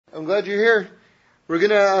I'm glad you're here. We're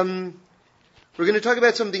gonna talk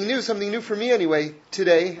about something new for me anyway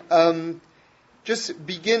today. Just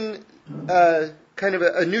begin kind of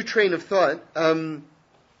a new train of thought,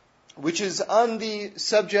 which is on the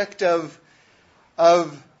subject of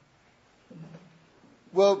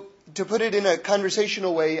well, to put it in a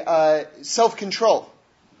conversational way, self-control,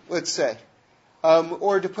 let's say,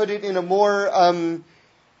 or to put it in a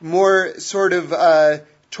more sort of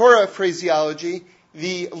Torah phraseology,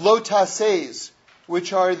 the lo taseis,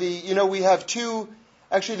 which are we have two.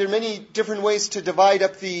 Actually, there are many different ways to divide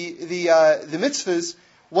up the mitzvahs.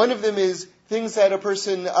 One of them is things that a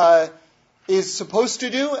person is supposed to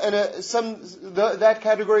do, and that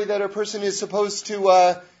category that a person is supposed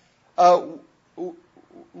to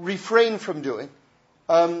refrain from doing.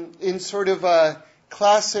 In sort of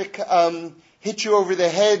classic hit you over the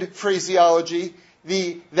head phraseology,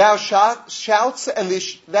 the thou shalt and the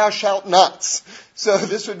thou shalt nots. So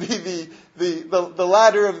this would be the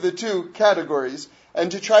latter of the two categories.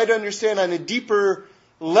 And to try to understand on a deeper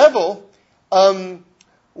level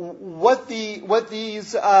what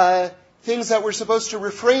these things that we're supposed to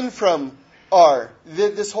refrain from are,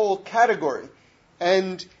 this whole category.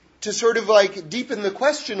 And to sort of like deepen the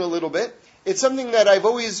question a little bit, it's something that I've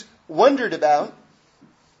always wondered about,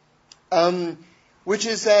 which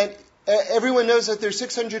is that everyone knows that there's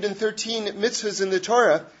 613 mitzvahs in the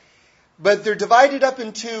Torah, but they're divided up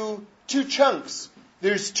into two chunks.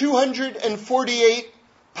 There's 248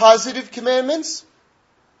 positive commandments,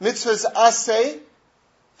 mitzvahs aseh,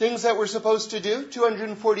 things that we're supposed to do,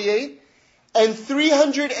 248, and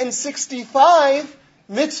 365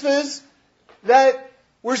 mitzvahs that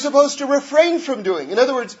we're supposed to refrain from doing. In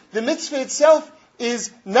other words, the mitzvah itself is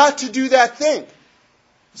not to do that thing.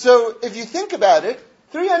 So if you think about it,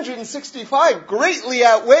 365 greatly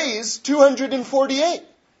outweighs 248.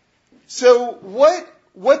 So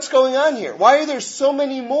what's going on here? Why are there so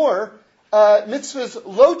many more mitzvahs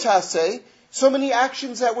lo taseh, so many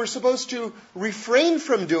actions that we're supposed to refrain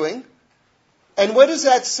from doing? And what does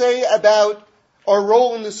that say about our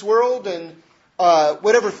role in this world and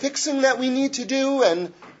whatever fixing that we need to do?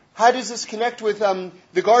 And how does this connect with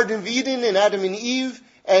the Garden of Eden and Adam and Eve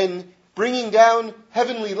and bringing down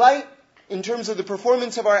heavenly light? In terms of the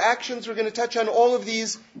performance of our actions, we're going to touch on all of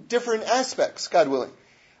these different aspects, God willing.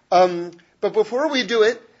 But before we do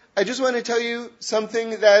it, I just want to tell you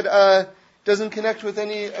something that doesn't connect with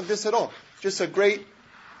any of this at all. Just a great,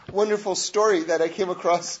 wonderful story that I came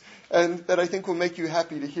across and that I think will make you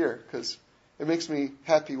happy to hear, because it makes me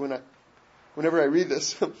happy whenever I read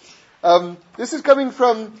this. This is coming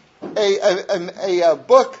from a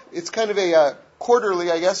book. It's kind of a quarterly,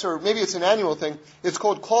 I guess, or maybe it's an annual thing. It's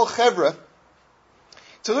called Kol Chevra.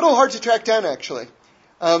 It's a little hard to track down, actually.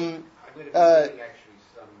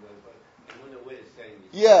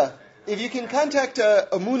 Yeah, if you can contact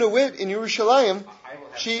Amuna Witt in Yerushalayim,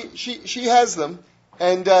 she has them,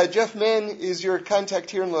 and Jeff Mann is your contact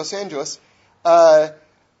here in Los Angeles. But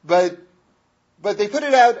they put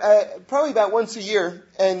it out probably about once a year,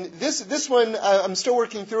 and this one I'm still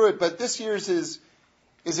working through it, but this year's is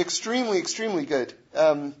extremely, extremely good.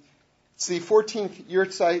 It's the 14th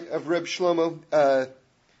Yurtzeit of Reb Shlomo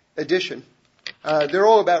edition. They're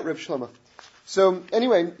all about Reb Shlomo. So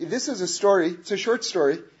anyway, this is a story. It's a short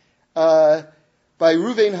story by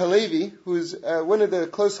Ruvain Halevi, who's one of the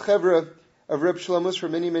close chevra of Reb Shlomo's for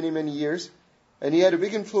many, many, many years. And he had a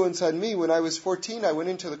big influence on me. When I was 14, I went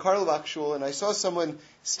into the Karlbach Shul and I saw someone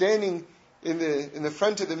standing in the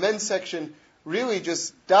front of the men's section really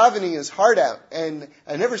just davening his heart out. And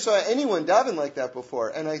I never saw anyone daven like that before.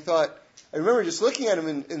 And I remember just looking at him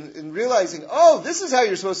and realizing, oh, this is how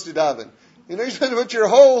you're supposed to daven. You're supposed to put your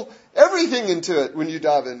whole everything into it when you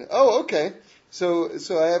daven. Oh, okay. So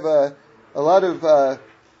I have a lot of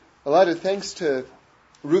thanks to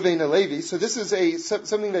Ruvain Halevi. So this is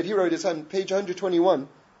something that he wrote. It's on page 121.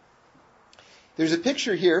 There's a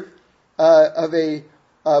picture here of a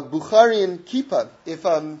Bukharian kippah. If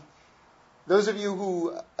those of you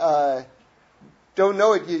who don't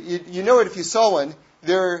know it, you know it if you saw one.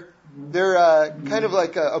 They're kind of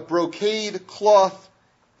like a brocade cloth,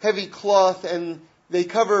 heavy cloth, and they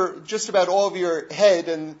cover just about all of your head,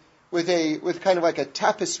 and with kind of like a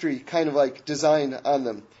tapestry kind of like design on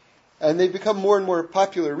them. And they've become more and more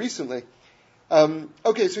popular recently.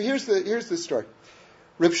 Okay, so here's the story.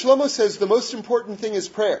 Reb Shlomo says the most important thing is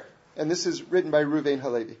prayer, and this is written by Ruvain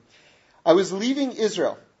Halevi. I was leaving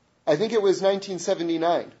Israel. I think it was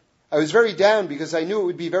 1979. I was very down because I knew it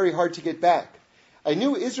would be very hard to get back. I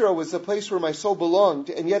knew Israel was the place where my soul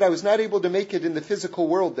belonged, and yet I was not able to make it in the physical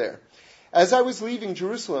world there. As I was leaving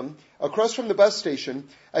Jerusalem, across from the bus station,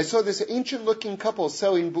 I saw this ancient-looking couple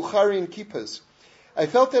selling Bukharian kippahs. I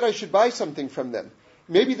felt that I should buy something from them.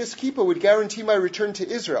 Maybe this kippah would guarantee my return to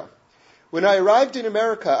Israel. When I arrived in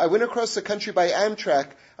America, I went across the country by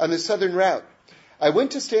Amtrak on the southern route. I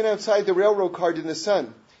went to stand outside the railroad car in the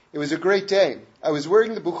sun. It was a great day. I was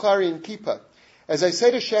wearing the Bukharian kippah. As I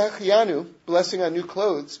said to Shehechianu, blessing on new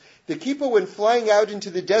clothes, the kippah went flying out into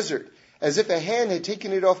the desert, as if a hand had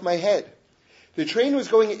taken it off my head. The train was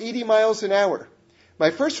going 80 miles an hour. My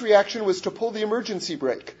first reaction was to pull the emergency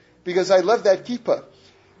brake, because I love that kippah,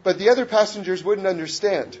 but the other passengers wouldn't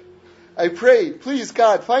understand. I prayed, please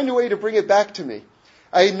God, find a way to bring it back to me.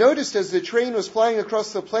 I had noticed as the train was flying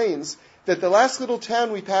across the plains that the last little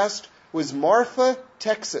town we passed was Marfa,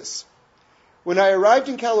 Texas. When I arrived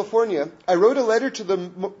in California, I wrote a letter to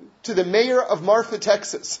the mayor of Marfa,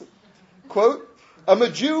 Texas. Quote, I'm a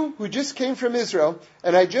Jew who just came from Israel,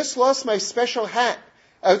 and I just lost my special hat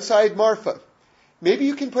outside Marfa. Maybe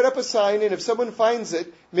you can put up a sign, and if someone finds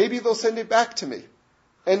it, maybe they'll send it back to me.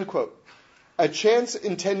 End quote. A chance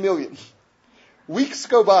in 10 million. Weeks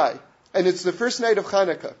go by, and it's the first night of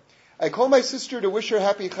Hanukkah. I call my sister to wish her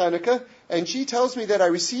happy Hanukkah, and she tells me that I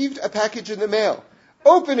received a package in the mail.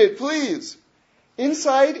 Open it, please.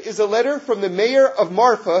 Inside is a letter from the mayor of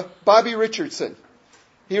Marfa, Bobby Richardson.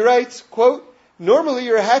 He writes, quote, normally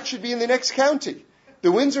your hat should be in the next county.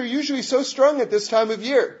 The winds are usually so strong at this time of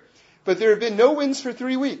year. But there have been no winds for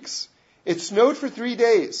 3 weeks. It snowed for 3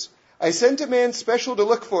 days. I sent a man special to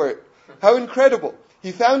look for it. How incredible.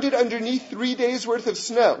 He found it underneath 3 days' worth of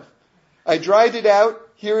snow. I dried it out.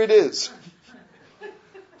 Here it is.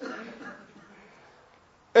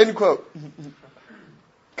 End quote.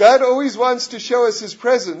 God always wants to show us His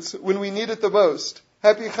presence when we need it the most.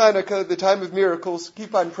 Happy Hanukkah, the time of miracles.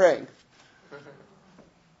 Keep on praying.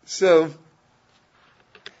 So,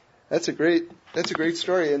 that's a great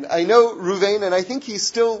story. And I know Ruvain, and I think he's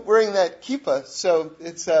still wearing that kippah. So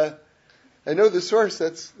it's, I know the source.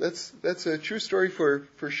 That's a true story for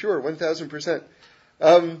sure, 1,000%.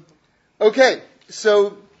 Okay,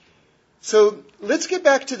 so let's get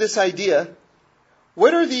back to this idea.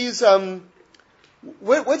 What are these?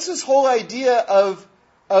 What's this whole idea of?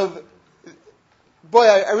 Boy,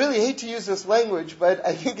 I really hate to use this language, but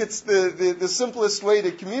I think it's the simplest way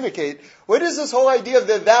to communicate. What is this whole idea of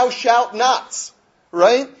the thou shalt nots,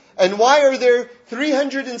 right? And why are there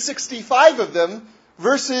 365 of them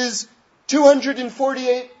versus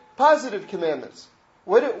 248 positive commandments?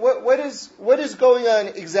 What is going on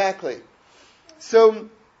exactly? So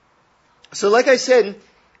like I said,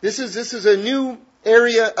 this is a new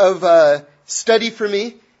area of study for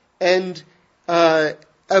me, and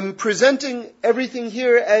I'm presenting everything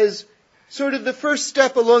here as sort of the first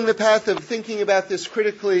step along the path of thinking about this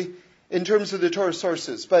critically in terms of the Torah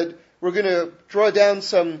sources. But we're going to draw down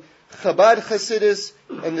some Chabad Hasidus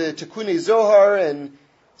and the Tikkunei Zohar and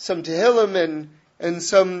some Tehillim and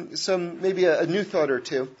some maybe a new thought or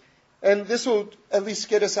two. And this will at least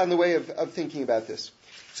get us on the way of thinking about this.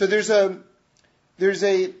 So there's a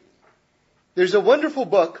wonderful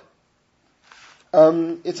book.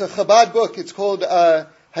 It's a Chabad book. It's called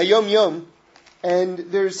Hayom Yom, and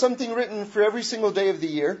there's something written for every single day of the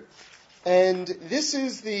year. And this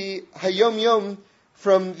is the Hayom Yom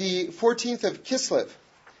from the 14th of Kislev.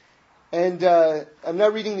 And I'm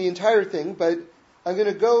not reading the entire thing, but I'm going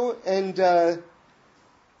to go and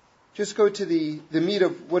just go to the meat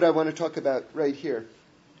of what I want to talk about right here.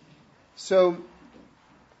 So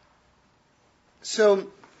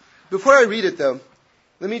before I read it, though,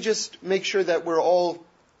 let me just make sure that we're all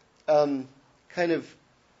kind of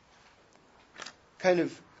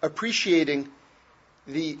appreciating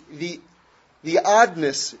the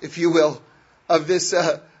oddness, if you will, of this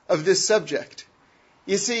subject.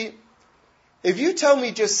 You see, if you tell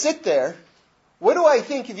me just sit there, what do I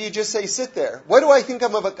think if you just say sit there? What do I think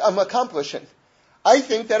I'm accomplishing? I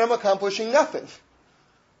think that I'm accomplishing nothing.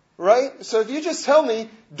 Right? So if you just tell me,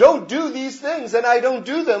 don't do these things, and I don't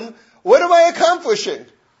do them, what am I accomplishing?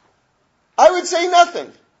 I would say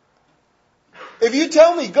nothing. If you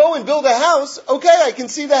tell me, go and build a house, okay, I can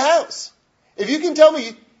see the house. If you can tell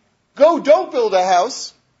me, go, don't build a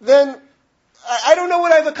house, then I don't know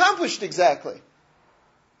what I've accomplished exactly.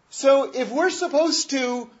 So if we're supposed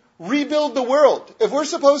to rebuild the world, if we're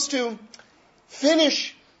supposed to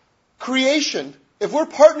finish creation, if we're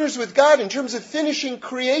partners with God in terms of finishing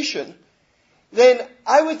creation, then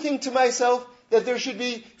I would think to myself that there should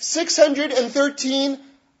be 613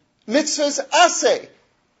 mitzvahs aseh.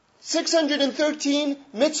 613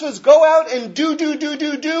 mitzvahs go out and do, build,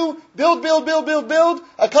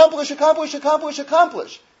 accomplish.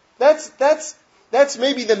 That's That's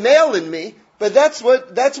maybe the male in me, but that's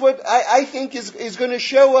what I think is going to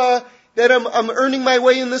show that I'm earning my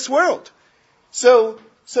way in this world. So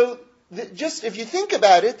just if you think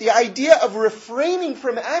about it, the idea of refraining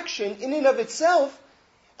from action in and of itself,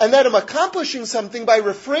 and that I'm accomplishing something by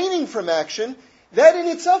refraining from action, that in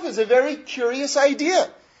itself is a very curious idea.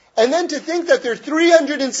 And then to think that there are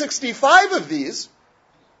 365 of these,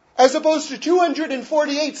 as opposed to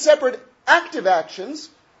 248 separate active actions,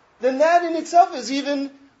 then that in itself is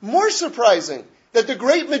even more surprising. That the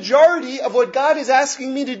great majority of what God is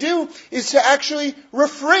asking me to do is to actually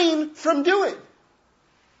refrain from doing.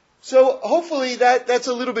 So hopefully that's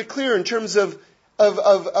a little bit clear in terms of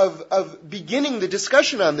beginning the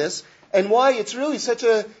discussion on this, and why it's really such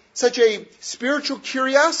a spiritual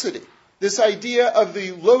curiosity, this idea of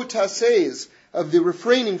the lo taseis, of the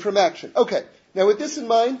refraining from action. Okay, now with this in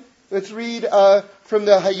mind, let's read from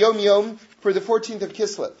the Hayom Yom for the 14th of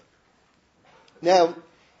Kislev. Now,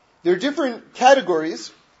 there are different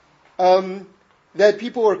categories that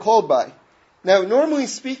people are called by. Now, normally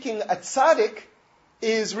speaking, a tzaddik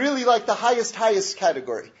is really like the highest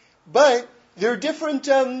category. But there are different,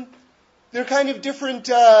 they're kind of different,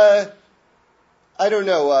 there are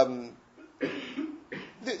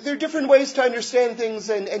different ways to understand things,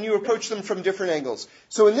 and you approach them from different angles.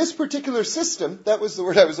 So in this particular system, that was the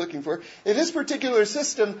word I was looking for, in this particular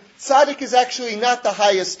system, tzaddik is actually not the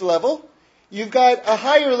highest level. You've got a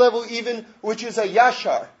higher level even, which is a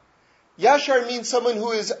yashar. Yashar means someone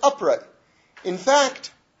who is upright. In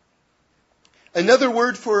fact, another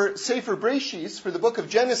word for Sefer Breshis, for the book of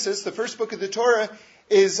Genesis, the first book of the Torah,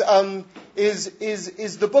 is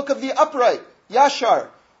the book of the upright, Yashar,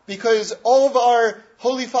 because all of our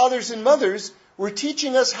holy fathers and mothers were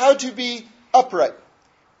teaching us how to be upright.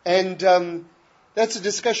 And that's a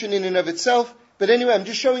discussion in and of itself. But anyway, I'm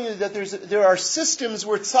just showing you that there are systems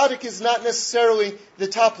where tzaddik is not necessarily the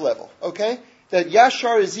top level, okay? That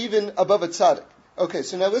Yashar is even above a tzaddik. Okay,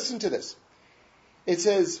 so now listen to this. It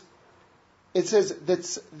says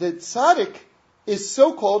that the tzaddik is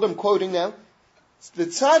so called, I'm quoting now, the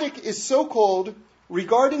tzaddik is so called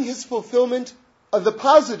regarding his fulfillment of the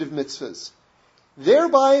positive mitzvahs,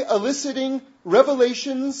 thereby eliciting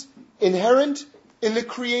revelations inherent in the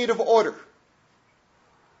creative order.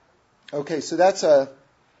 Okay, so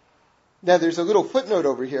now there's a little footnote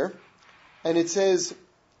over here, and it says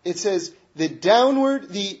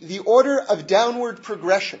the order of downward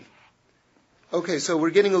progression. Okay, so we're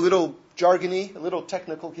getting a little jargony, a little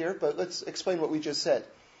technical here, but let's explain what we just said.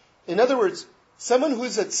 In other words, someone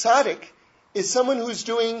who's a tzaddik is someone who's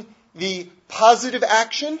doing the positive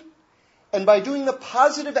action, and by doing the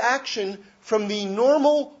positive action from the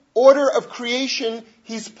normal order of creation,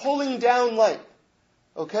 he's pulling down light.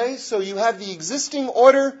 Okay, so you have the existing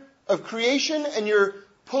order of creation, and you're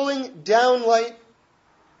pulling down light,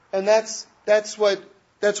 and that's what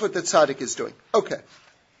the tzaddik is doing. Okay,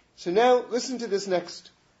 so now listen to this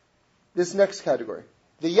next category.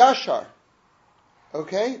 The yashar,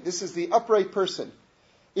 okay, this is the upright person,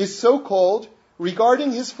 is so called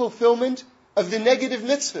regarding his fulfillment of the negative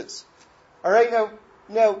mitzvahs. All right,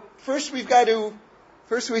 now first we got to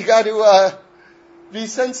be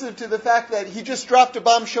sensitive to the fact that he just dropped a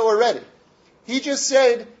bombshell already. We just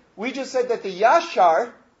said that the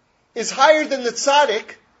yashar is higher than the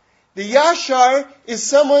tzaddik. The yashar is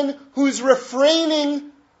someone who's refraining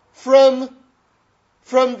from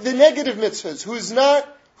the negative mitzvahs,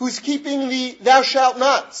 who's keeping the thou shalt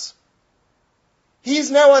nots. He's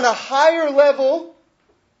now on a higher level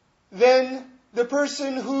than the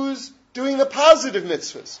person who's doing the positive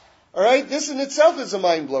mitzvahs. All right, this in itself is a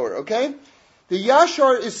mind blower. Okay. The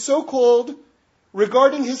yashar is so called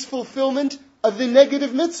regarding his fulfillment of the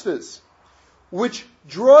negative mitzvahs, which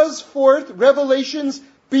draws forth revelations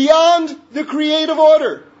beyond the creative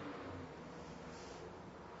order.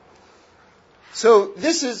 So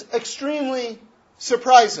this is extremely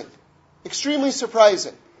surprising. Extremely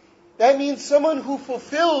surprising. That means someone who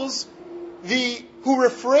who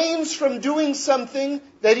refrains from doing something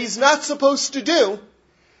that he's not supposed to do,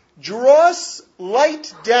 draws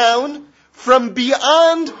light down from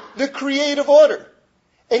beyond the creative order.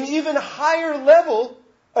 An even higher level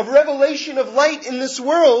of revelation of light in this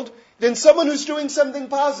world than someone who's doing something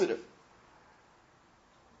positive.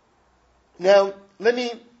 Now, let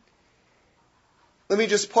me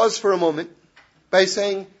just pause for a moment by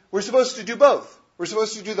saying we're supposed to do both. We're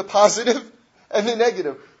supposed to do the positive and the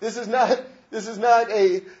negative. This is not not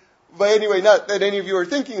that any of you are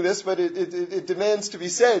thinking this, but it demands to be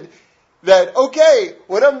said that, okay,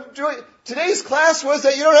 what I'm doing, today's class was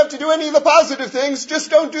that you don't have to do any of the positive things,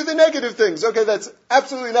 just don't do the negative things. Okay, that's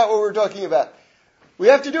absolutely not what we're talking about. We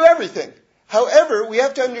have to do everything. However, we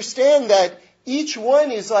have to understand that each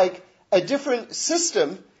one is like a different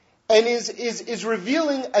system and is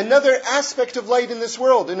revealing another aspect of light in this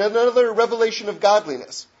world and another revelation of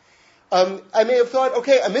godliness. I may have thought,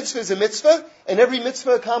 okay, a mitzvah is a mitzvah, and every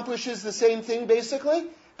mitzvah accomplishes the same thing basically,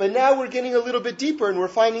 but now we're getting a little bit deeper and we're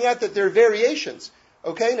finding out that there are variations.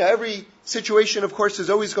 Okay, now every situation, of course, is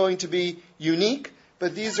always going to be unique,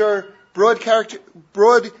 but these are broad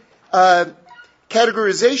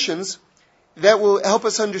categorizations that will help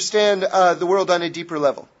us understand the world on a deeper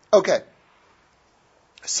level. Okay,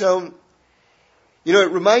 so,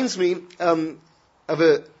 it reminds me of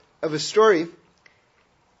a story.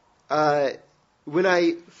 When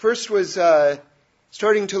I first was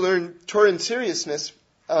starting to learn Torah in seriousness,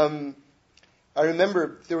 I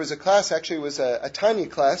remember there was a class, actually it was a Tanya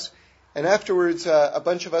class, and afterwards a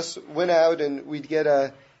bunch of us went out and we'd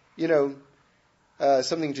get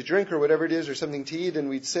something to drink or whatever it is, or something to eat, and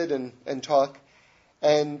we'd sit and talk.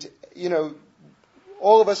 And,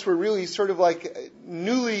 all of us were really sort of like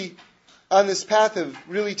newly on this path of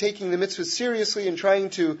really taking the mitzvahs seriously and trying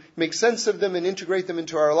to make sense of them and integrate them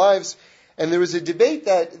into our lives. And there was a debate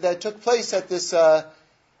that took place at this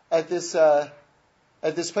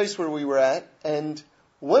place where we were at, and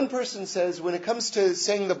one person says, when it comes to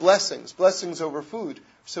saying the blessings over food, we're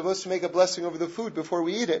supposed to make a blessing over the food before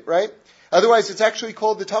we eat it, right? Otherwise, it's actually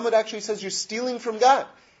called, the Talmud actually says you're stealing from God.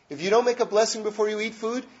 If you don't make a blessing before you eat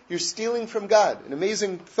food, you're stealing from God. An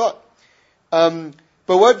amazing thought.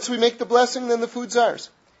 But once we make the blessing, then the food's ours.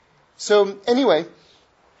 So anyway,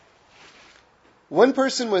 one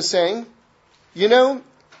person was saying,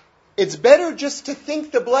 it's better just to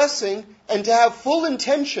think the blessing and to have full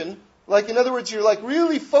intention, like in other words, you're like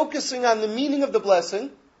really focusing on the meaning of the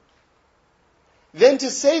blessing, than to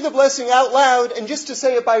say the blessing out loud and just to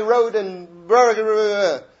say it by rote and blah, blah, blah,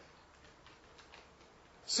 blah.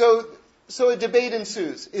 So a debate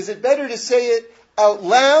ensues. Is it better to say it out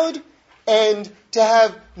loud and to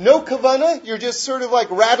have no kavanah, you're just sort of like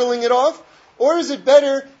rattling it off? Or is it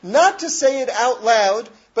better not to say it out loud,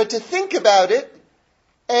 but to think about it,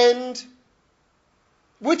 and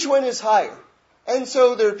which one is higher? And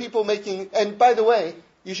so there are people and by the way,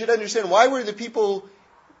 you should understand, why were the people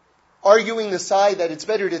arguing the side that it's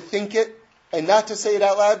better to think it and not to say it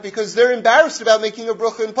out loud? Because they're embarrassed about making a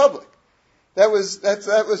bracha in public. That was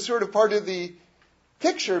sort of part of the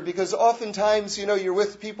picture, because oftentimes, you're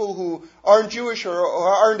with people who aren't Jewish or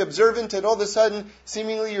aren't observant, and all of a sudden,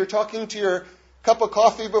 seemingly you're talking to your cup of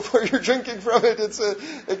coffee before you're drinking from it.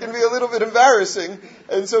 It can be a little bit embarrassing,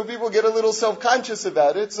 and so people get a little self-conscious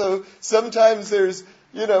about it. So sometimes there's,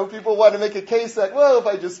 people want to make a case that, well, if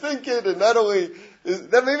I just think it, and not only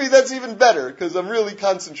that, maybe that's even better because I'm really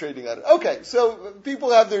concentrating on it. Okay, so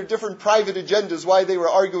people have their different private agendas why they were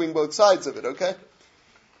arguing both sides of it. Okay,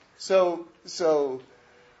 so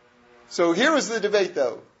here was the debate,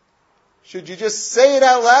 though. Should you just say it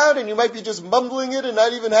out loud and you might be just mumbling it and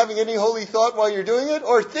not even having any holy thought while you're doing it?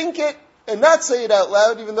 Or think it and not say it out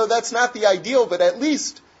loud, even though that's not the ideal, but at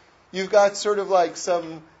least you've got sort of like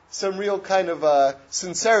some real kind of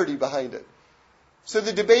sincerity behind it. So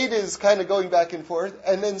the debate is kind of going back and forth,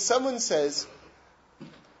 and then someone says,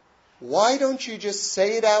 why don't you just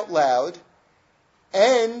say it out loud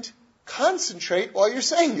and concentrate while you're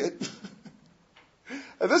saying it?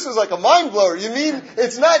 And this is like a mind blower. You mean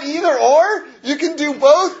it's not either or? You can do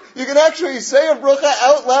both? You can actually say a bracha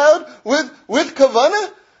out loud with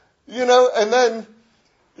kavanah? And then,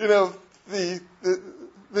 the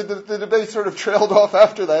debate sort of trailed off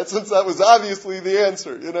after that, since that was obviously the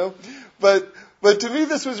answer, But to me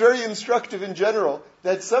this was very instructive in general,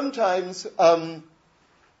 that sometimes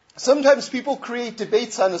people create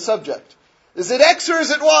debates on a subject. Is it X or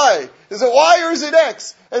is it Y? Is it Y or is it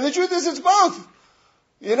X? And the truth is it's both.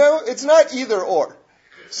 It's not either or.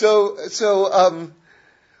 So,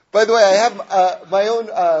 by the way, I have my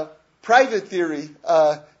own private theory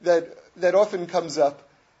that often comes up,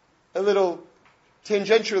 a little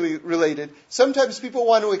tangentially related. Sometimes people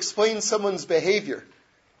want to explain someone's behavior,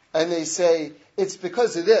 and they say, it's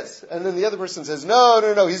because of this. And then the other person says,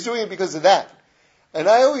 no, he's doing it because of that. And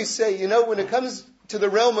I always say, when it comes to the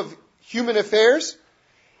realm of human affairs,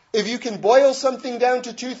 if you can boil something down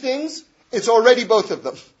to two things, it's already both of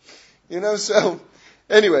them. So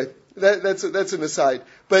anyway, that's an aside.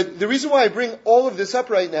 But the reason why I bring all of this up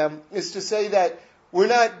right now is to say that we're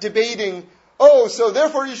not debating, so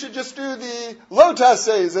therefore you should just do the lo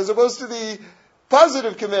taseis as opposed to the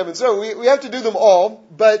positive commandments. No, we have to do them all,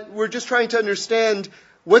 but we're just trying to understand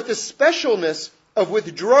what the specialness of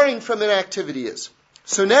withdrawing from an activity is.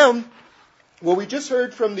 So now, what we just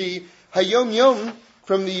heard from the Hayom Yom,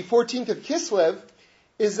 from the 14th of Kislev,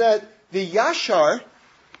 is that the Yashar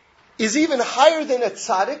is even higher than a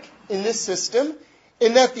tzaddik in this system,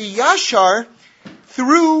 in that the Yashar,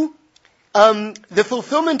 through the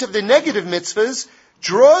fulfillment of the negative mitzvahs,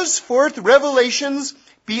 draws forth revelations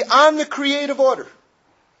beyond the creative order.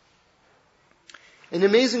 An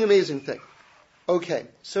amazing, amazing thing. Okay,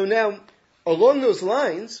 so now, along those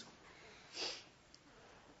lines,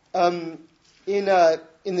 in the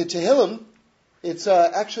Tehillim, it's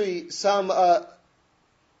actually Psalm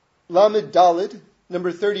Lamed Daled,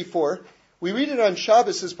 number 34. We read it on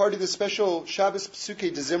Shabbos as part of the special Shabbos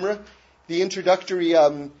Psukei de Zimra, the introductory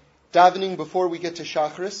davening before we get to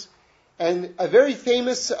Shacharis. And a very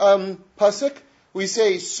famous pasuk, we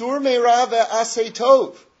say, Sur me'ra ve'aseh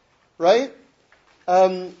tov, right?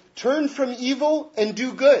 Turn from evil and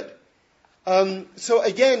do good. So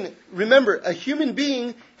again, remember, a human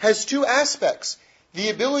being has two aspects: the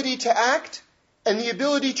ability to act and the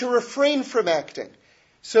ability to refrain from acting.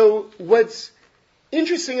 So what's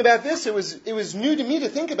interesting about this, it was new to me to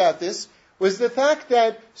think about this, was the fact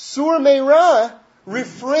that Sur me'ra,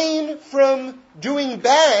 refrain from doing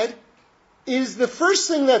bad, is the first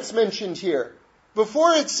thing that's mentioned here.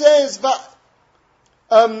 Before it says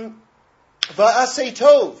va'aseh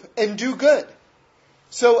tov, and do good.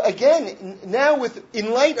 So again, now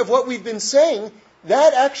in light of what we've been saying,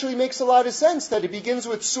 that actually makes a lot of sense, that it begins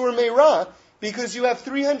with Sur me'ra, because you have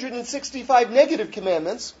 365 negative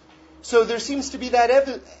commandments, so there seems to be that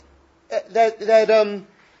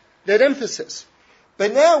emphasis.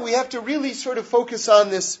 But now we have to really sort of focus on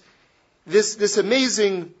this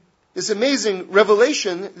amazing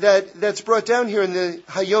revelation that's brought down here in the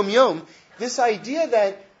Hayom Yom. This idea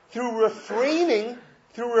that through refraining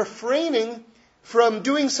from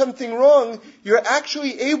doing something wrong, you're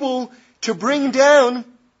actually able to bring down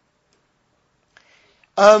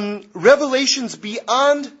revelations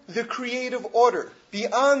beyond the creative order,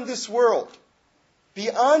 beyond this world,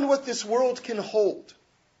 beyond what this world can hold.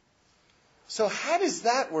 So how does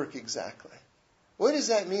that work exactly? What does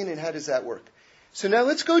that mean and how does that work? So now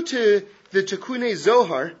let's go to the Tikkunei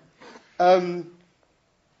Zohar, and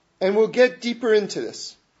we'll get deeper into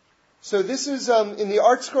this. So this is, in the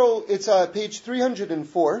Art Scroll, it's page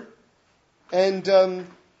 304, and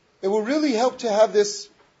it will really help to have this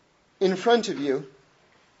in front of you,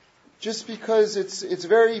 just because it's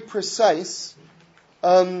very precise.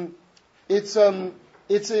 It's in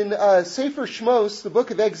Sefer Shmos, the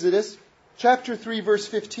book of Exodus, chapter 3, verse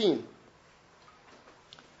 15.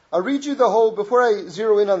 I'll read you the whole, before I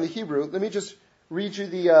zero in on the Hebrew, let me just read you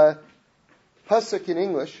the pasuk in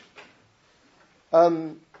English.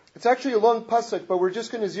 It's actually a long pasuk, but we're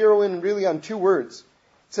just going to zero in really on two words.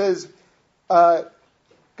 It says, God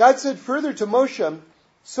said further to Moshe,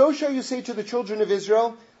 so shall you say to the children of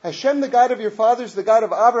Israel, Hashem, the God of your fathers, the God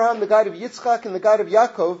of Abraham, the God of Yitzchak, and the God of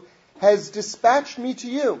Yaakov, has dispatched me to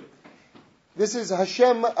you. This is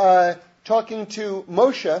Hashem talking to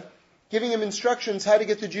Moshe, giving him instructions how to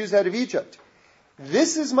get the Jews out of Egypt.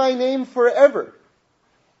 This is my name forever,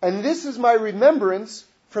 and this is my remembrance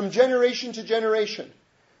from generation to generation.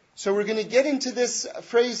 So we're going to get into this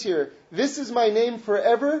phrase here. This is my name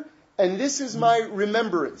forever, and this is my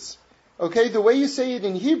remembrance. Okay, the way you say it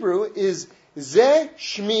in Hebrew is Zeh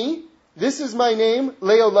Shmi, this is my name,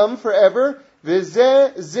 Leolam, forever,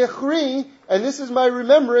 V'zeh Zechri, and this is my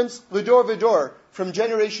remembrance, L'dor V'dor, from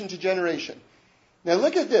generation to generation. Now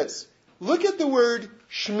look at this. Look at the word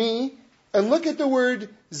Shmi, and look at the word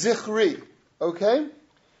Zichri. Okay?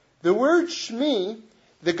 The word Shmi,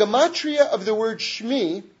 the gematria of the word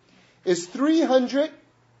Shmi, is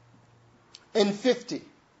 350.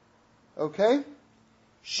 Okay?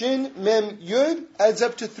 Shin Mem Yud adds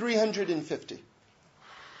up to 350.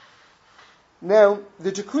 Now,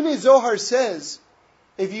 the Tikkunei Zohar says,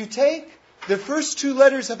 if you take the first two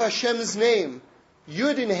letters of Hashem's name,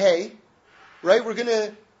 Yud and Hey, right, we're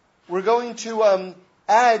going to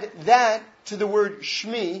add that to the word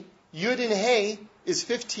Shmi. Yud and Hey is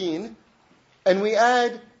 15, and we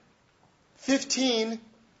add 15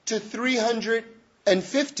 to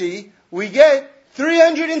 350, we get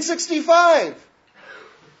 365,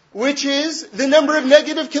 which is the number of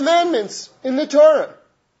negative commandments in the Torah.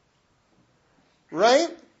 Right?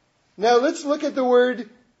 Now let's look at the word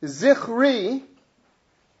Zichri.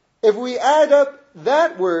 If we add up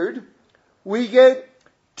that word, we get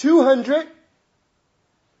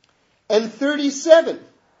 237.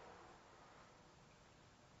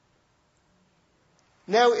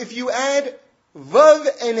 Now if you add Vav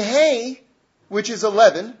and Hey, which is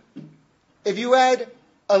 11, if you add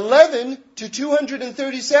 11 to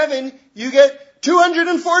 237, you get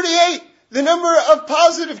 248, the number of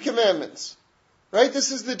positive commandments. Right?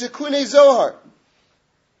 This is the Tikkunei Zohar.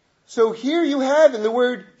 So here you have, in the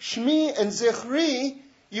word Shmi and Zechri,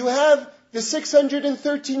 you have the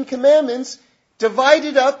 613 commandments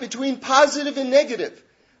divided up between positive and negative.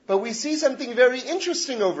 But we see something very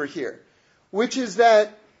interesting over here, which is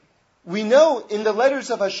that we know in the letters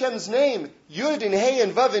of Hashem's name, Yud and Hey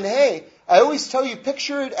and Vav and Hey, I always tell you,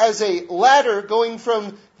 picture it as a ladder going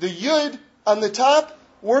from the Yud on the top,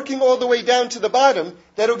 working all the way down to the bottom.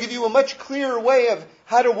 That'll give you a much clearer way of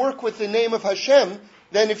how to work with the name of Hashem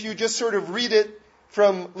than if you just sort of read it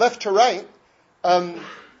from left to right,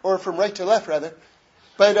 or from right to left, rather.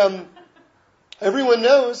 But everyone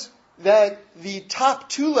knows that the top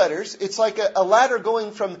two letters, it's like a ladder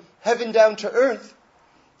going from heaven down to earth,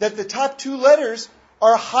 that the top two letters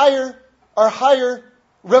are higher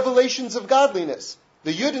revelations of godliness.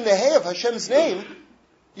 The Yud and the Hey of Hashem's name,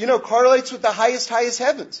 correlates with the highest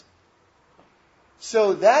heavens.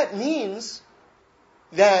 So that means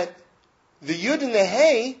that the Yud and the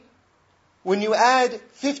Hey, when you add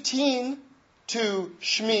 15 to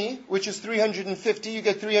Shmi, which is 350, you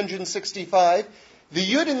get 365. The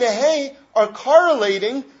Yud and the Hey are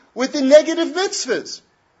correlating with the negative mitzvahs,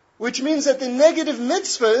 which means that the negative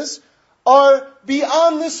mitzvahs are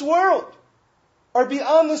beyond this world.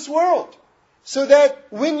 So that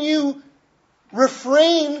when you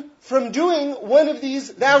refrain from doing one of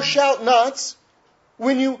these thou shalt nots,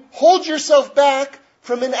 when you hold yourself back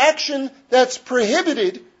from an action that's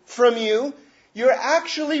prohibited from you, you're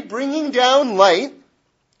actually bringing down light,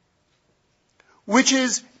 which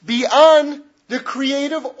is beyond the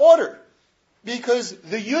creative order. Because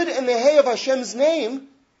the Yud and the Hey of Hashem's name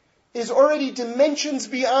is already dimensions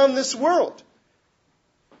beyond this world.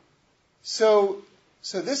 So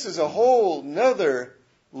this is a whole nother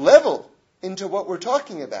level into what we're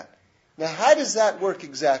talking about. Now, how does that work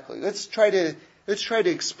exactly? Let's try to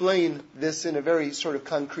explain this in a very sort of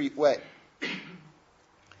concrete way.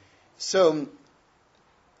 So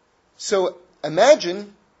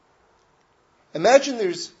imagine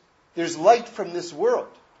there's light from this world.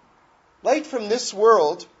 Light from this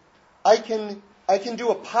world, I can do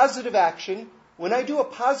a positive action. When I do a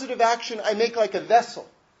positive action, I make like a vessel.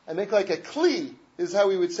 I make like a kli, is how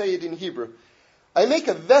we would say it in Hebrew. I make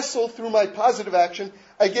a vessel through my positive action.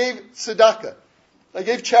 I gave tzedakah. I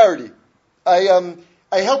gave charity. I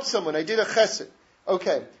helped someone. I did a chesed.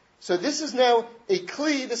 Okay. So this is now a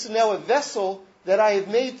kli. This is now a vessel that I have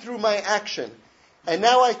made through my action. And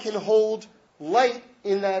now I can hold light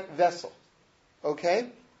in that vessel. Okay?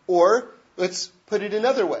 Or, let's put it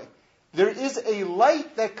another way. There is a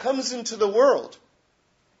light that comes into the world.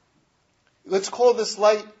 Let's call this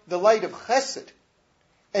light the light of chesed.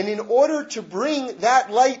 And in order to bring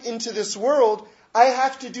that light into this world, I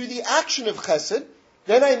have to do the action of chesed.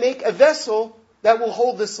 Then I make a vessel that will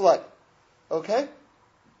hold this light. Okay?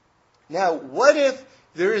 Now, what if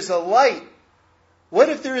there is a light? What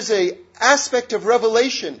if there is an aspect of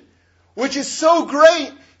revelation which is so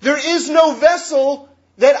great, there is no vessel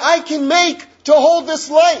that I can make to hold this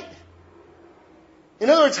light? In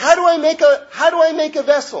other words, how do I make a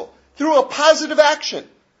vessel? Through a positive action.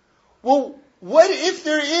 Well, what if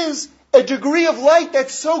there is a degree of light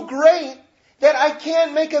that's so great that I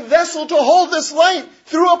can't make a vessel to hold this light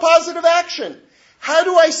through a positive action? How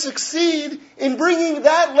do I succeed in bringing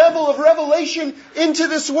that level of revelation into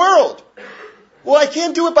this world? Well, I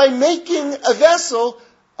can't do it by making a vessel.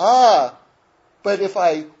 But if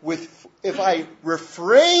I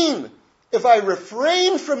refrain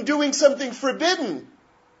from doing something forbidden,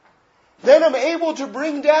 then I'm able to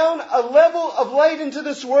bring down a level of light into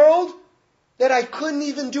this world that I couldn't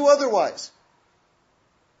even do otherwise.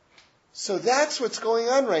 So that's what's going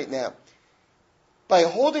on right now. By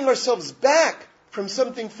holding ourselves back from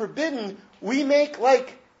something forbidden, we make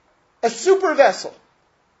like a super vessel.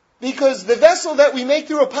 Because the vessel that we make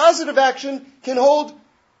through a positive action can hold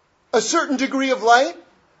a certain degree of light,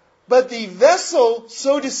 but the vessel,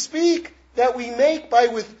 so to speak, that we make by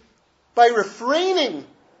refraining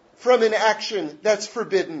from an action that's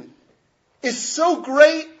forbidden is so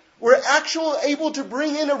great, we're actually able to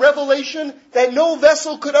bring in a revelation that no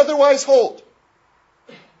vessel could otherwise hold.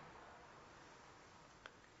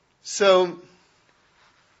 So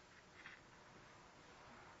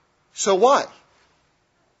why?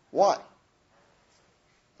 Why?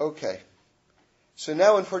 Okay. So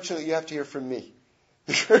now, unfortunately, you have to hear from me.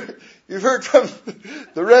 You've heard from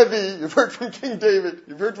the Rebbe, you've heard from King David,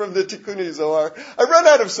 you've heard from the Tikkuni Zohar. I've run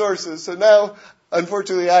out of sources, so now,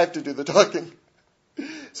 unfortunately, I have to do the talking.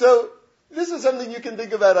 So, this is something you can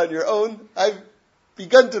think about on your own. I've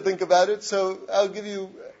begun to think about it, so I'll give you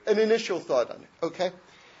an initial thought on it, okay?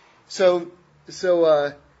 So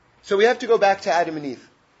we have to go back to Adam and Eve.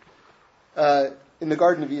 in the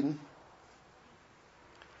Garden of Eden.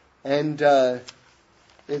 And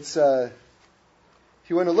it's, if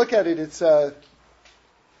you want to look at it, it's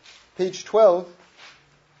page 12.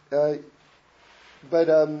 But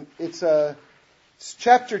it's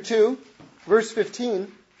chapter 2, verse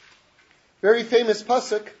 15. Very famous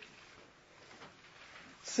pasuk.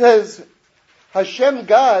 Says, Hashem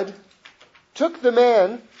God took the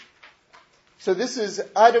man. So this is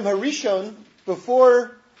Adam Harishon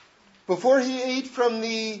before he ate from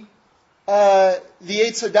the Eitz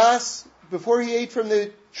Hadas, before he ate from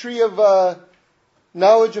the tree of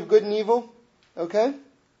knowledge of good and evil. Okay? It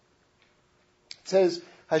says,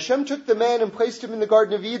 Hashem took the man and placed him in the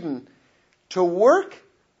Garden of Eden to work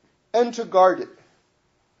and to guard it.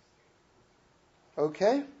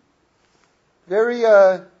 Okay? Very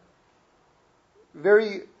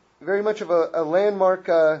much of a landmark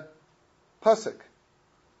pasuk.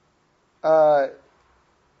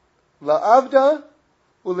 La'avda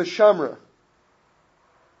u'l'shamra.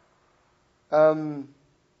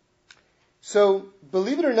 So,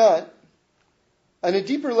 believe it or not, on a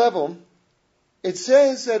deeper level, it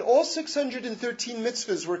says that all 613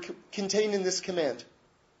 mitzvahs were contained in this command.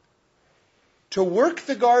 To work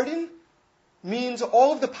the garden means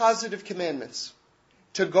all of the positive commandments.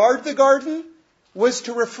 To guard the garden was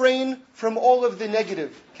to refrain from all of the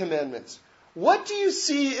negative commandments. What do you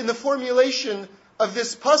see in the formulation of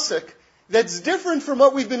this pasuk that's different from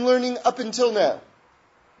what we've been learning up until now?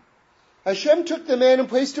 Hashem took the man and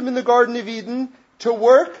placed him in the Garden of Eden to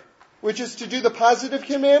work, which is to do the positive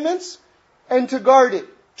commandments, and to guard it,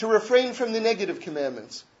 to refrain from the negative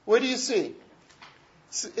commandments. What do you see?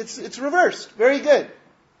 It's reversed. Very good.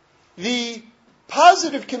 The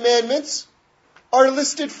positive commandments are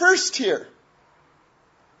listed first here.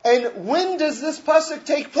 And when does this pasuk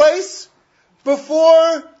take place?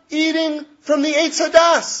 Before eating from the Eitz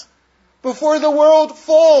Hadas. Before the world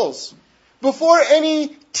falls. Before any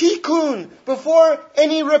tikkun, before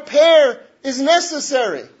any repair is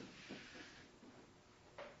necessary.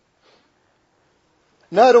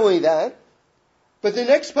 Not only that, but the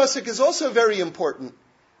next pasuk is also very important,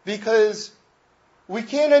 because we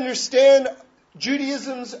can't understand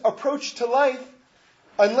Judaism's approach to life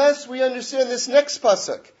unless we understand this next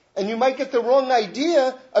pasuk. And you might get the wrong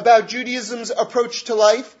idea about Judaism's approach to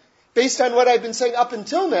life based on what I've been saying up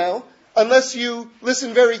until now, unless you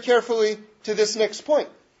listen very carefully to this next point.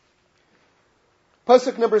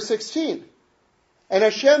 Pasuk number 16. And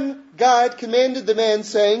Hashem, God, commanded the man,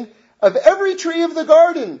 saying, of every tree of the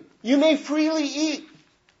garden you may freely eat,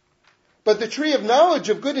 but the tree of knowledge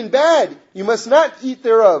of good and bad you must not eat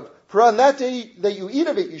thereof, for on that day that you eat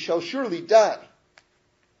of it you shall surely die.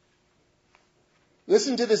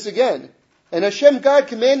 Listen to this again. And Hashem, God,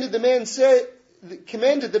 commanded the man, saying,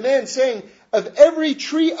 of every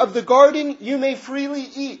tree of the garden you may freely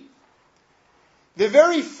eat. The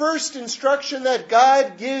very first instruction that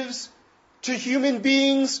God gives to human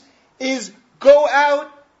beings is go out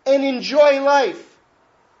and enjoy life.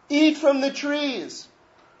 Eat from the trees.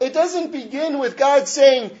 It doesn't begin with God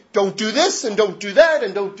saying, don't do this and don't do that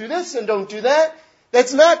and don't do this and don't do that.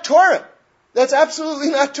 That's not Torah. That's absolutely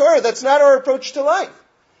not Torah. That's not our approach to life.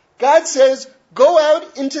 God says, go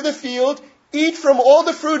out into the field, eat from all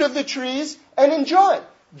the fruit of the trees, and enjoy.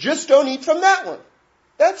 Just don't eat from that one.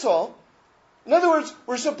 That's all. In other words,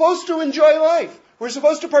 we're supposed to enjoy life. We're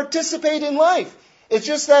supposed to participate in life. It's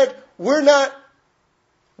just that we're not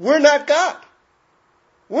God.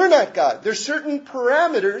 We're not God. There's certain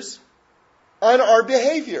parameters on our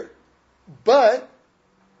behavior. But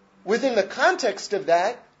within the context of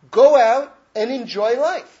that, go out and enjoy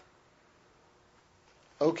life.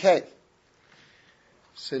 Okay.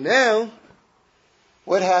 So now,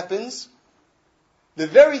 what happens? The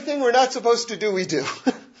very thing we're not supposed to do, we do.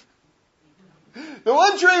 The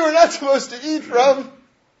one tree we're not supposed to eat from,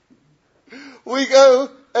 we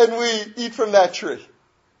go and we eat from that tree.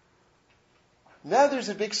 Now there's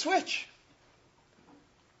a big switch.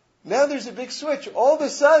 All of a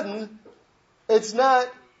sudden, it's not,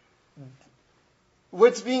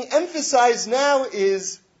 what's being emphasized now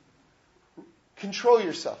is control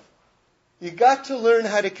yourself. You got to learn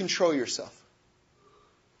how to control yourself.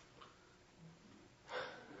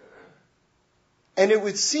 And it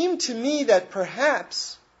would seem to me that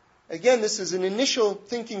perhaps, again, this is an initial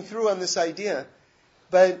thinking through on this idea,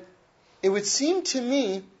 but it would seem to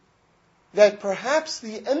me that perhaps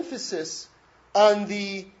the emphasis on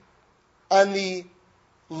the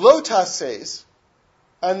lotases,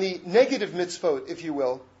 on the negative mitzvot, if you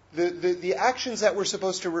will, the actions that we're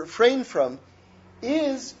supposed to refrain from,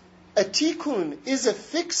 is a tikkun, is a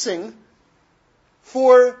fixing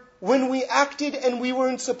for when we acted and we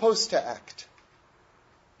weren't supposed to act.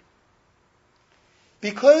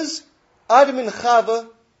 because Adam and Chava,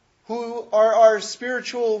 who are our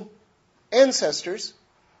spiritual ancestors,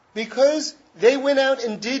 because they went out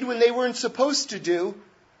and did when they weren't supposed to do,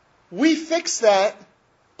 we fix that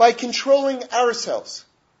by controlling ourselves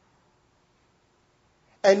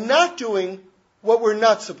and not doing what we're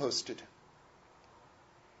not supposed to do.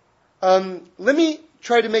 Let me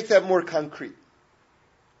try to make that more concrete.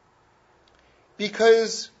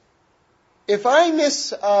 Because if I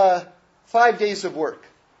miss 5 days of work,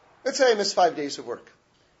 let's say I miss 5 days of work,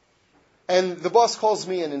 and the boss calls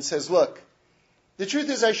me in and says, look, the truth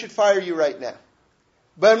is I should fire you right now,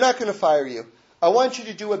 but I'm not going to fire you. I want you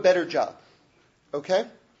to do a better job. Okay?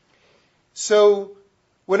 So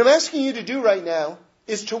what I'm asking you to do right now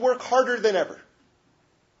is to work harder than ever.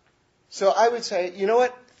 So I would say, you know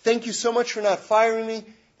what? Thank you so much for not firing me.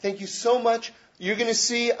 Thank you so much. You're going to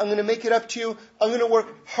see, I'm going to make it up to you. I'm going to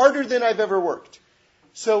work harder than I've ever worked.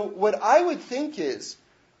 So what I would think is,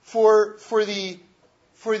 for the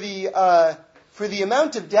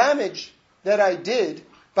amount of damage that I did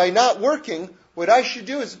by not working, what I should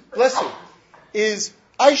do is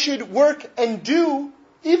I should work and do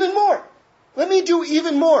even more. Let me do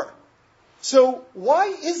even more. So why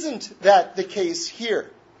isn't that the case here?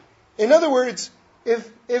 In other words,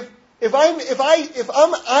 if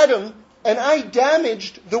I'm Adam and I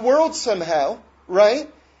damaged the world somehow, right?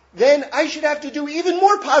 Then I should have to do even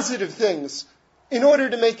more positive things in order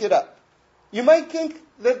to make it up. You might think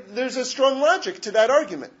that there's a strong logic to that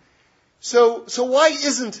argument. So why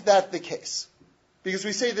isn't that the case? Because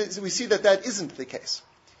we see that isn't the case.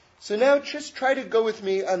 So now just try to go with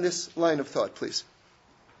me on this line of thought, please.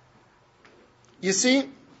 You see,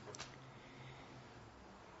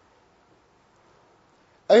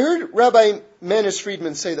 I heard Rabbi Manis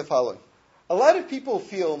Friedman say the following. A lot of people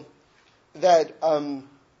feel that,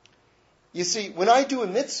 you see, when I do a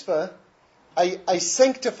mitzvah, I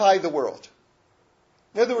sanctify the world.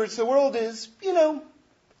 In other words, the world is,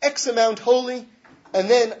 X amount holy, and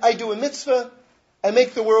then I do a mitzvah, I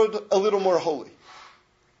make the world a little more holy.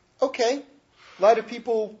 Okay, a lot of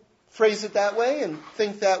people phrase it that way and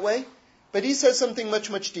think that way, but he says something much,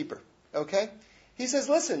 much deeper. Okay? He says,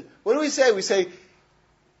 listen, what do we say? We say,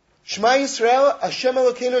 Shema Yisrael, Hashem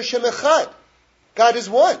Elokeinu, Hashem Echad. God is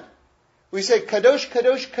one. We say, Kadosh,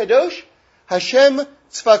 Kadosh, Kadosh, Hashem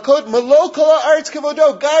Tzvakot, Melo Kol Haaretz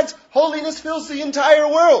Kevodo. God's holiness fills the entire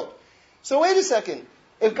world. So wait a second.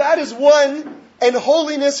 If God is one and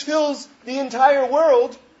holiness fills the entire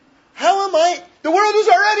world, how am I? The world is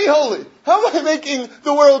already holy. How am I making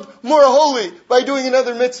the world more holy by doing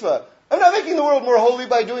another mitzvah? I'm not making the world more holy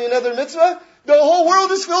by doing another mitzvah. The whole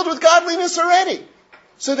world is filled with godliness already.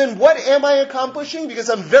 So then what am I accomplishing? Because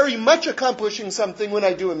I'm very much accomplishing something when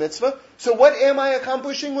I do a mitzvah. So what am I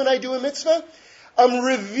accomplishing when I do a mitzvah? I'm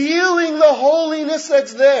revealing the holiness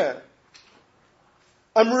that's there.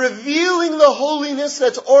 I'm revealing the holiness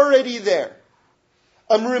that's already there.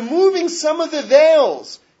 I'm removing some of the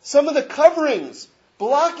veils, some of the coverings,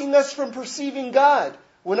 blocking us from perceiving God.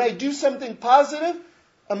 When I do something positive,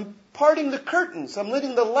 I'm parting the curtains. I'm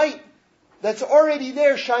letting the light that's already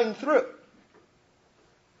there shine through.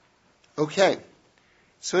 Okay.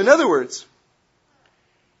 So in other words,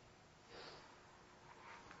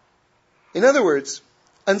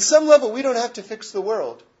 on some level we don't have to fix the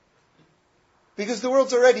world. Because the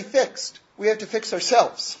world's already fixed. We have to fix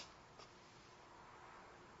ourselves.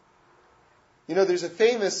 There's a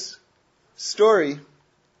famous story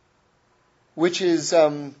which is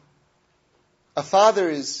a father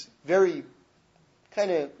is very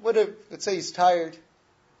let's say he's tired.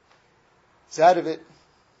 He's out of it.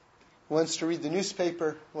 Wants to read the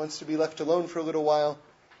newspaper, wants to be left alone for a little while.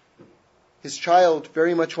 His child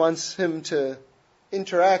very much wants him to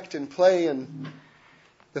interact and play, and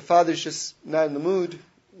the father's just not in the mood.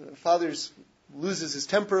 The father loses his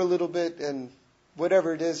temper a little bit, and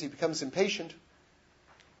whatever it is, he becomes impatient.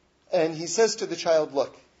 And he says to the child,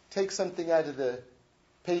 look, take something out of the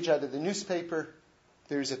page out of the newspaper.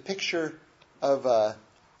 There's a picture of,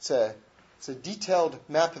 it's a detailed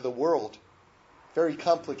map of the world, very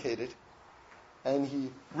complicated. And he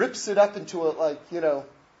rips it up into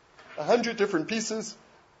 100 different pieces.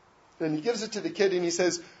 And he gives it to the kid and he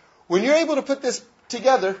says, when you're able to put this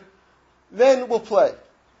together, then we'll play.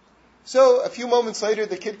 So a few moments later,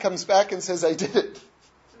 the kid comes back and says, I did it.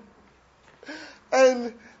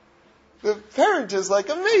 And the parent is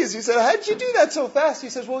amazed. He said, how did you do that so fast? He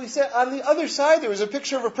says, well, he said, on the other side there was a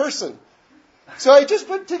picture of a person. So I just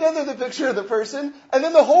put together the picture of the person, and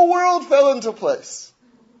then the whole world fell into place.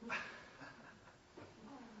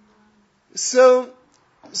 So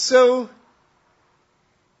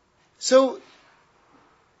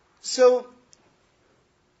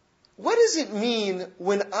what does it mean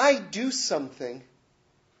when I do something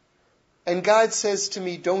and God says to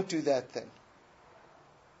me, don't do that thing?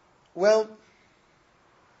 Well,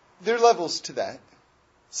 there are levels to that.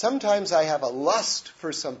 Sometimes I have a lust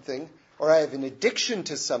for something, or I have an addiction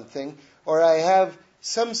to something, or I have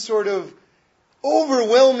some sort of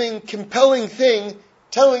overwhelming, compelling thing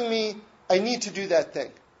telling me I need to do that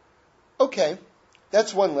thing. Okay,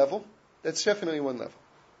 that's one level. That's definitely one level.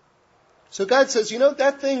 So God says,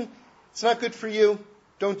 that thing, it's not good for you.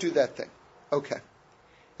 Don't do that thing. Okay.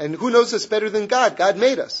 And who knows us better than God? God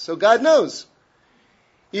made us, so God knows.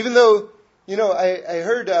 Even though, I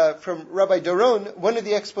heard from Rabbi Doron, one of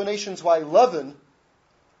the explanations why Lavan,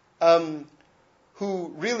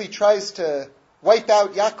 who really tries to wipe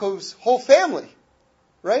out Yaakov's whole family,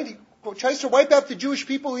 right? He tries to wipe out the Jewish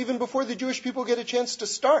people even before the Jewish people get a chance to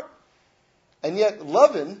start. And yet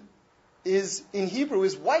Lavan in Hebrew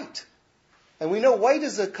is white. And we know white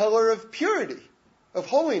is a color of purity, of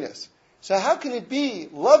holiness. So how can it be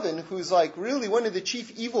Lavan, who's like really one of the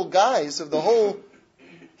chief evil guys of the whole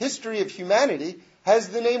history of humanity, has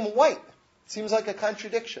the name white? It seems like a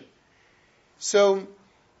contradiction. So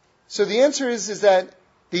the answer is that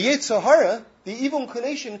the Yetzer Hara, the evil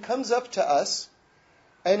inclination, comes up to us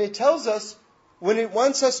and it tells us when it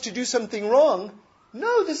wants us to do something wrong,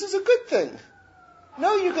 no, this is a good thing.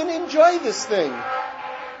 No, you're going to enjoy this thing.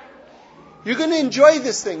 You're going to enjoy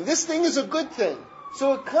this thing. This thing is a good thing.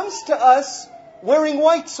 So it comes to us wearing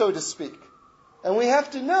white, so to speak. And we have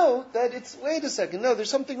to know that wait a second, no, there's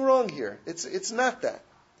something wrong here. It's not that.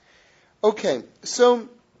 Okay, so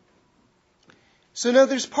now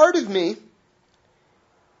there's part of me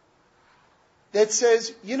that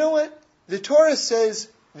says, you know what? The Torah says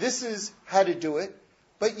this is how to do it,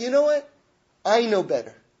 but you know what? I know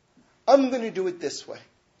better. I'm going to do it this way.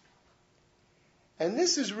 And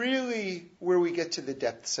this is really where we get to the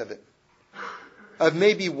depths of it. Of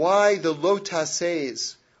maybe why the lo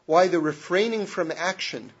taseis, why the refraining from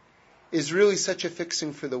action is really such a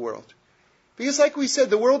fixing for the world. Because like we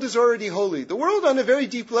said, the world is already holy. The world on a very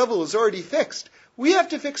deep level is already fixed. We have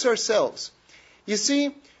to fix ourselves. You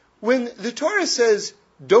see, when the Torah says,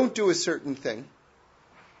 don't do a certain thing,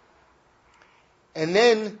 and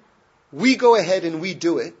then we go ahead and we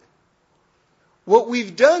do it, what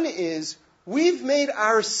we've done is we've made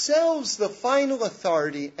ourselves the final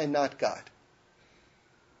authority and not God.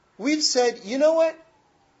 We've said, you know what?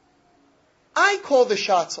 I call the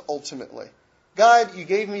shots ultimately. God, you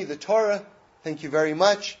gave me the Torah. Thank you very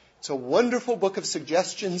much. It's a wonderful book of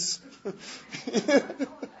suggestions.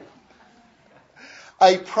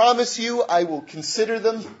 I promise you I will consider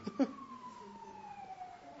them.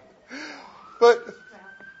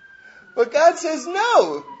 But God says,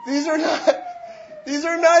 no, these are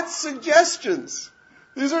not suggestions.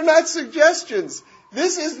 These are not suggestions.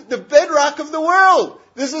 This is the bedrock of the world.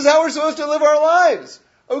 This is how we're supposed to live our lives.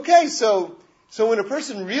 Okay, so when a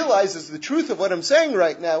person realizes the truth of what I'm saying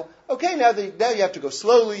right now, okay, now you have to go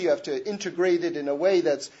slowly. You have to integrate it in a way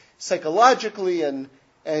that's psychologically and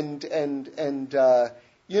in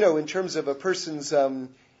terms of a person's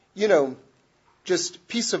just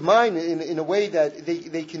peace of mind in a way that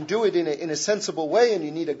they can do it in a sensible way. And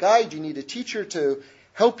you need a guide, you need a teacher to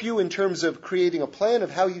help you in terms of creating a plan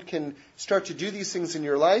of how you can start to do these things in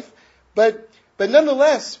your life. But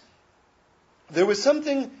nonetheless, there was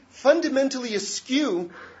something fundamentally askew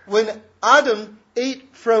when Adam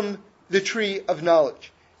ate from the tree of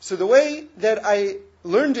knowledge. So the way that I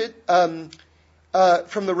learned it from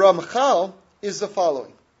the Ramchal is the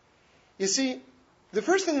following. You see, the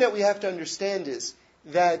first thing that we have to understand is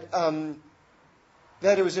that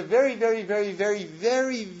it was a very, very, very, very,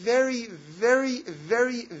 very, very, very,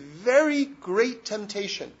 very, very great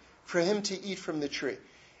temptation for him to eat from the tree.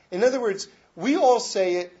 In other words, we all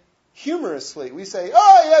say it humorously. We say, he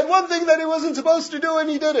had one thing that he wasn't supposed to do and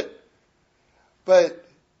he did it. But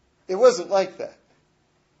it wasn't like that.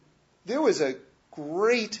 There was a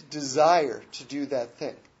great desire to do that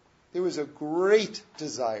thing. There was a great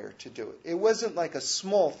desire to do it. It wasn't like a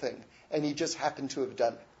small thing and he just happened to have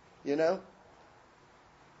done it.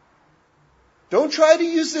 Don't try to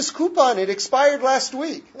use this coupon. It expired last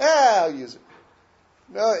week. I'll use it.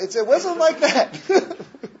 No, it wasn't like that. Even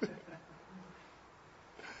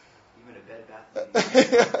a Bed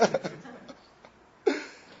Bath.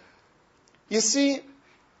 You see,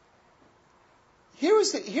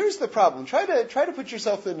 here's the problem. Try to put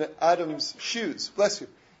yourself in Adam's shoes. Bless you.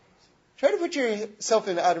 Try to put yourself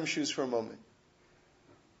in Adam's shoes for a moment.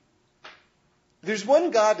 There's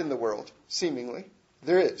one God in the world, seemingly.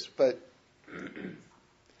 There is, but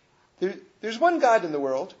there's one God in the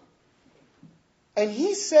world, and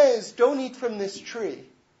he says, don't eat from this tree.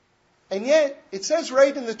 And yet, it says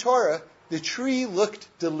right in the Torah, the tree looked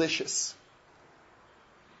delicious.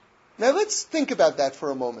 Now let's think about that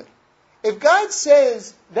for a moment. If God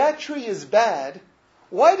says that tree is bad,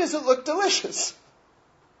 why does it look delicious?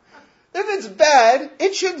 If it's bad,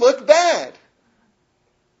 it should look bad.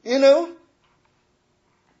 You know?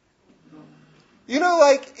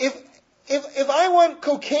 Like, if I want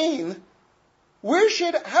cocaine,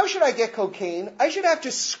 how should I get cocaine? I should have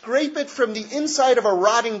to scrape it from the inside of a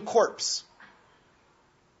rotting corpse.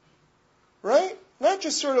 Right? Not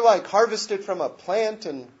just sort of like harvest it from a plant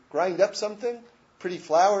and grind up something. Pretty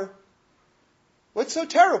flower. What's so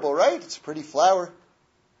terrible, right? It's a pretty flower.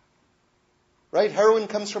 Right? Heroin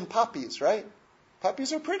comes from poppies, right?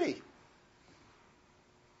 Poppies are pretty.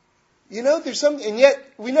 There's something, and yet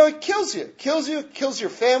we know it kills you. Kills you, kills your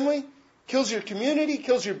family, kills your community,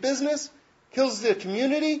 kills your business, kills the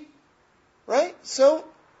community. Right? So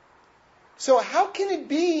how can it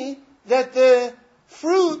be that the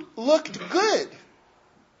fruit looked good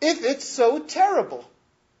if it's so terrible?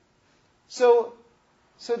 So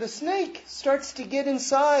the snake starts to get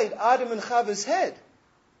inside Adam and Chava's head.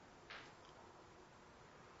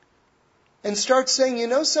 And starts saying, you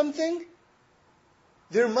know something?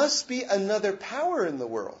 There must be another power in the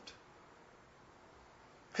world.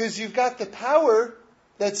 Because you've got the power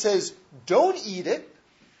that says, don't eat it.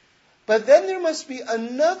 But then there must be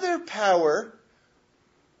another power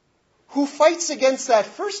who fights against that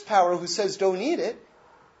first power who says, don't eat it,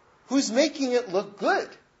 who's making it look good.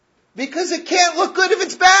 Because it can't look good if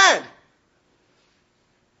it's bad.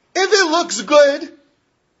 If it looks good,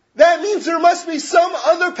 that means there must be some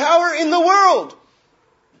other power in the world.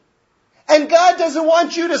 And God doesn't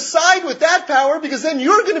want you to side with that power because then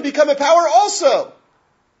you're going to become a power also.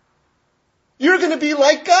 You're going to be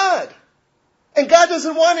like God. And God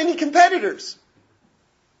doesn't want any competitors.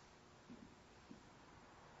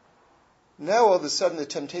 Now all of a sudden the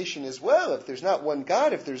temptation is, well, if there's not one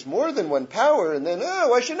God, if there's more than one power, and then,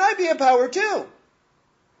 why shouldn't I be a power too?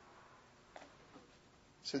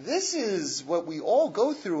 So this is what we all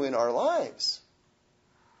go through in our lives.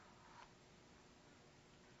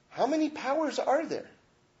 How many powers are there?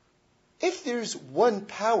 If there's one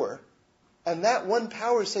power, and that one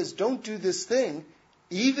power says, don't do this thing,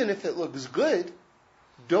 even if it looks good,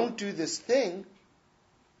 don't do this thing,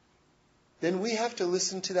 then we have to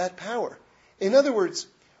listen to that power. In other words,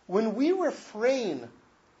 when we refrain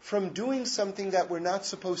from doing something that we're not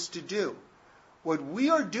supposed to do, what we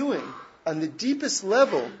are doing on the deepest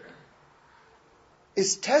level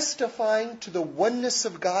is testifying to the oneness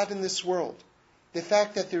of God in this world. The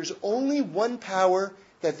fact that there's only one power,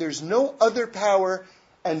 that there's no other power,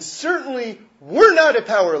 and certainly we're not a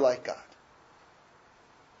power like God.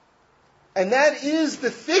 And that is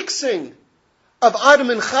the fixing of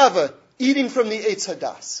Adam and Chava eating from the Eitz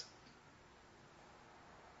Hadas.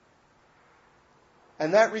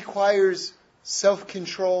 And that requires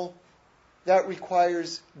self-control. That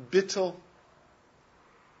requires bittul.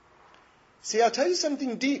 See, I'll tell you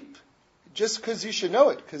something deep, just because you should know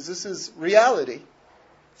it, because this is reality.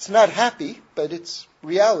 It's not happy, but it's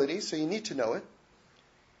reality, so you need to know it.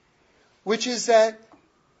 Which is that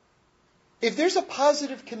if there's a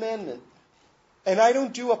positive commandment, and I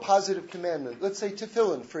don't do a positive commandment, let's say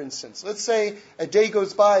tefillin, for instance. Let's say a day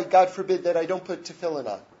goes by, God forbid, that I don't put tefillin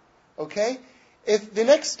on. Okay? If the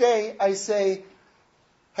next day I say,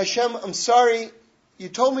 Hashem, I'm sorry, you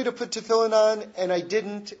told me to put tefillin on, and I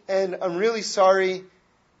didn't, and I'm really sorry,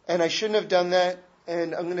 and I shouldn't have done that,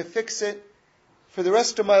 and I'm going to fix it for the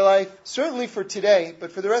rest of my life, certainly for today,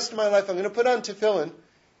 but for the rest of my life I'm going to put on tefillin.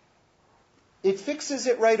 It fixes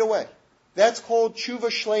it right away. That's called tshuva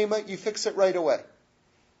shlema, you fix it right away.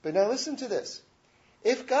 But now listen to this.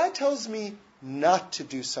 If God tells me not to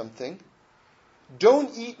do something,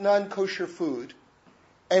 don't eat non-kosher food,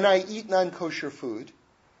 and I eat non-kosher food,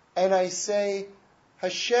 and I say,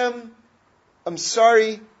 Hashem, I'm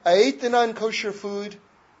sorry, I ate the non-kosher food,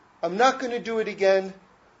 I'm not going to do it again,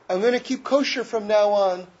 I'm going to keep kosher from now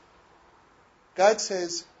on. God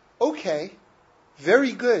says, okay,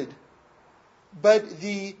 very good, but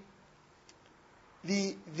the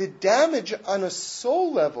damage on a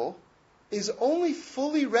soul level is only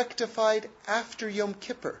fully rectified after Yom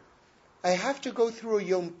Kippur. I have to go through a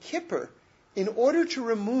Yom Kippur in order to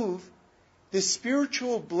remove the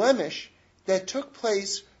spiritual blemish that took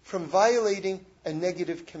place from violating a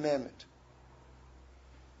negative commandment.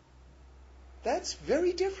 That's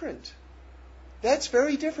very different. That's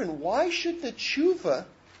very different. Why should the tshuva,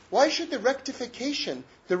 why should the rectification,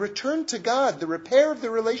 the return to God, the repair of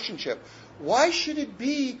the relationship, why should it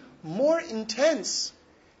be more intense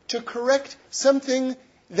to correct something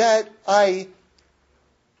that I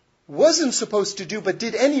wasn't supposed to do but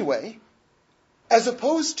did anyway, as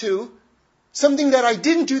opposed to something that I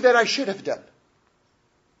didn't do that I should have done.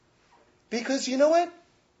 Because you know what?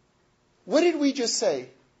 What did we just say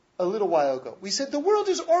a little while ago? We said the world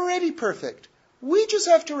is already perfect. We just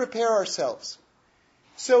have to repair ourselves.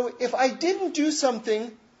 So if I didn't do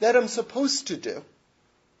something that I'm supposed to do,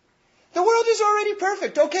 the world is already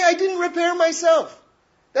perfect. Okay, I didn't repair myself.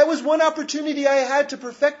 That was one opportunity I had to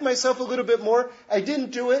perfect myself a little bit more. I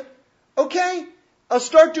didn't do it. Okay, I'll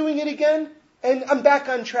start doing it again, and I'm back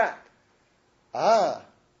on track.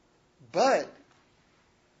 But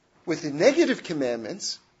with the negative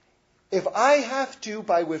commandments, if I have to,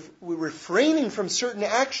 by refraining from certain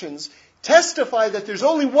actions, testify that there's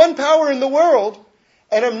only one power in the world,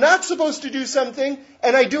 and I'm not supposed to do something,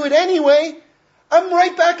 and I do it anyway, I'm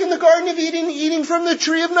right back in the Garden of Eden, eating from the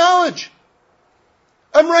tree of knowledge.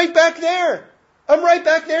 I'm right back there. I'm right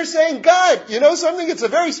back there saying, God, you know something? It's a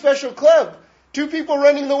very special club. 2 people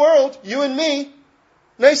running the world, you and me.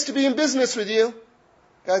 Nice to be in business with you.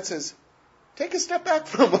 God says, take a step back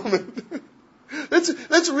for a moment.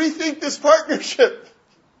 Let's rethink this partnership.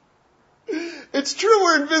 It's true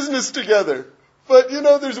we're in business together. But, you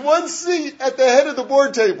know, there's one seat at the head of the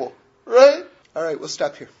board table. Right? All right, we'll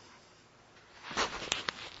stop here.